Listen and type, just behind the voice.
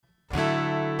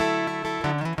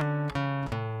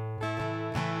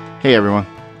Hey everyone,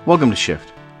 welcome to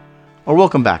Shift, or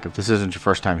welcome back if this isn't your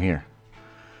first time here.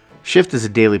 Shift is a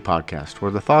daily podcast where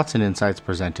the thoughts and insights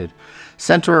presented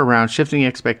center around shifting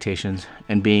expectations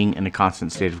and being in a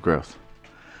constant state of growth.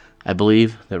 I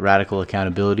believe that radical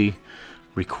accountability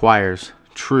requires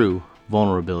true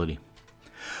vulnerability.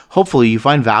 Hopefully you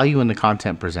find value in the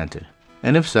content presented,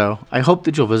 and if so, I hope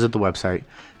that you'll visit the website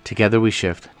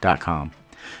togetherweshift.com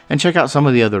and check out some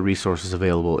of the other resources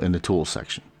available in the tools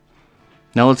section.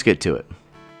 Now let's get to it.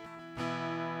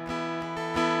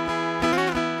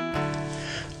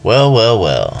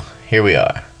 Well, here we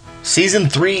are. Season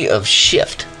 3 of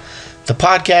Shift, the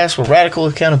podcast where radical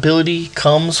accountability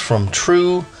comes from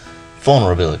true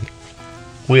vulnerability.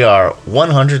 We are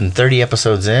 130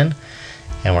 episodes in,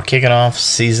 and we're kicking off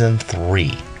Season 3.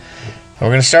 And we're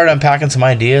going to start unpacking some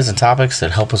ideas and topics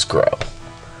that help us grow.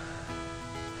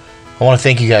 I want to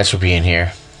thank you guys for being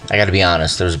here. I got to be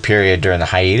honest, there was a period during the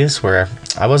hiatus where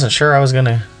I wasn't sure I was going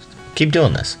to keep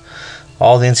doing this.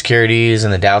 All the insecurities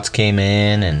and the doubts came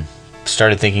in and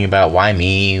started thinking about why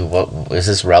me? What is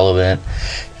this relevant?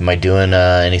 Am I doing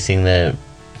anything that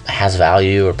has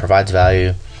value or provides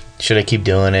value? Should I keep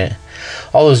doing it?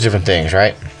 All those different things,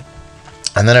 right?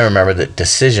 And then I remembered that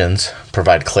decisions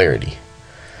provide clarity.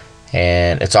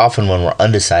 And it's often when we're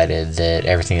undecided that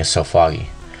everything is so foggy.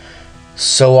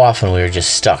 So often we are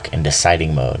just stuck in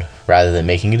deciding mode rather than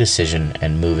making a decision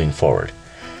and moving forward.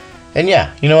 And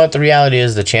yeah, you know what? The reality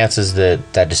is the chances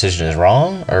that that decision is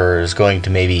wrong or is going to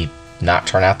maybe not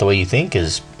turn out the way you think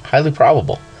is highly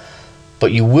probable.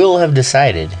 But you will have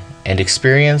decided and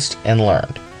experienced and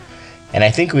learned. And I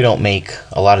think we don't make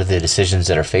a lot of the decisions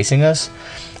that are facing us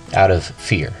out of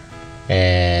fear.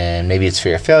 And maybe it's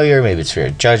fear of failure, maybe it's fear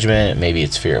of judgment, maybe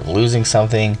it's fear of losing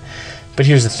something. But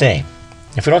here's the thing.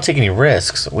 If we don't take any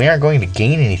risks, we aren't going to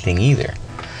gain anything either.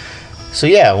 So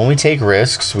yeah, when we take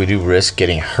risks, we do risk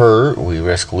getting hurt, we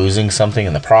risk losing something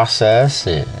in the process.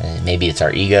 Maybe it's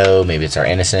our ego, maybe it's our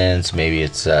innocence, maybe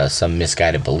it's some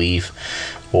misguided belief,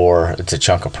 or it's a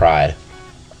chunk of pride.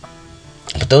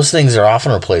 But those things are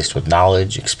often replaced with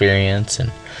knowledge, experience,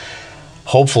 and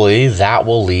hopefully that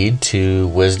will lead to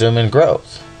wisdom and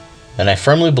growth. And I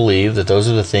firmly believe that those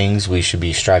are the things we should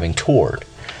be striving toward,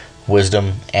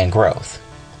 wisdom and growth.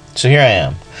 So here I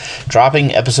am,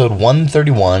 dropping episode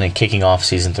 131 and kicking off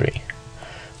season 3.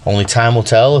 Only time will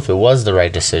tell if it was the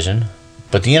right decision,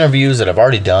 but the interviews that I've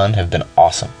already done have been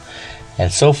awesome, and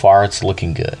so far it's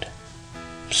looking good.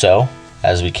 So,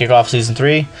 as we kick off season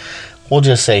 3, we'll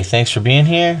just say thanks for being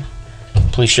here.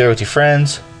 Please share with your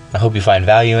friends. I hope you find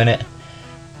value in it,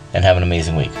 and have an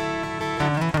amazing week.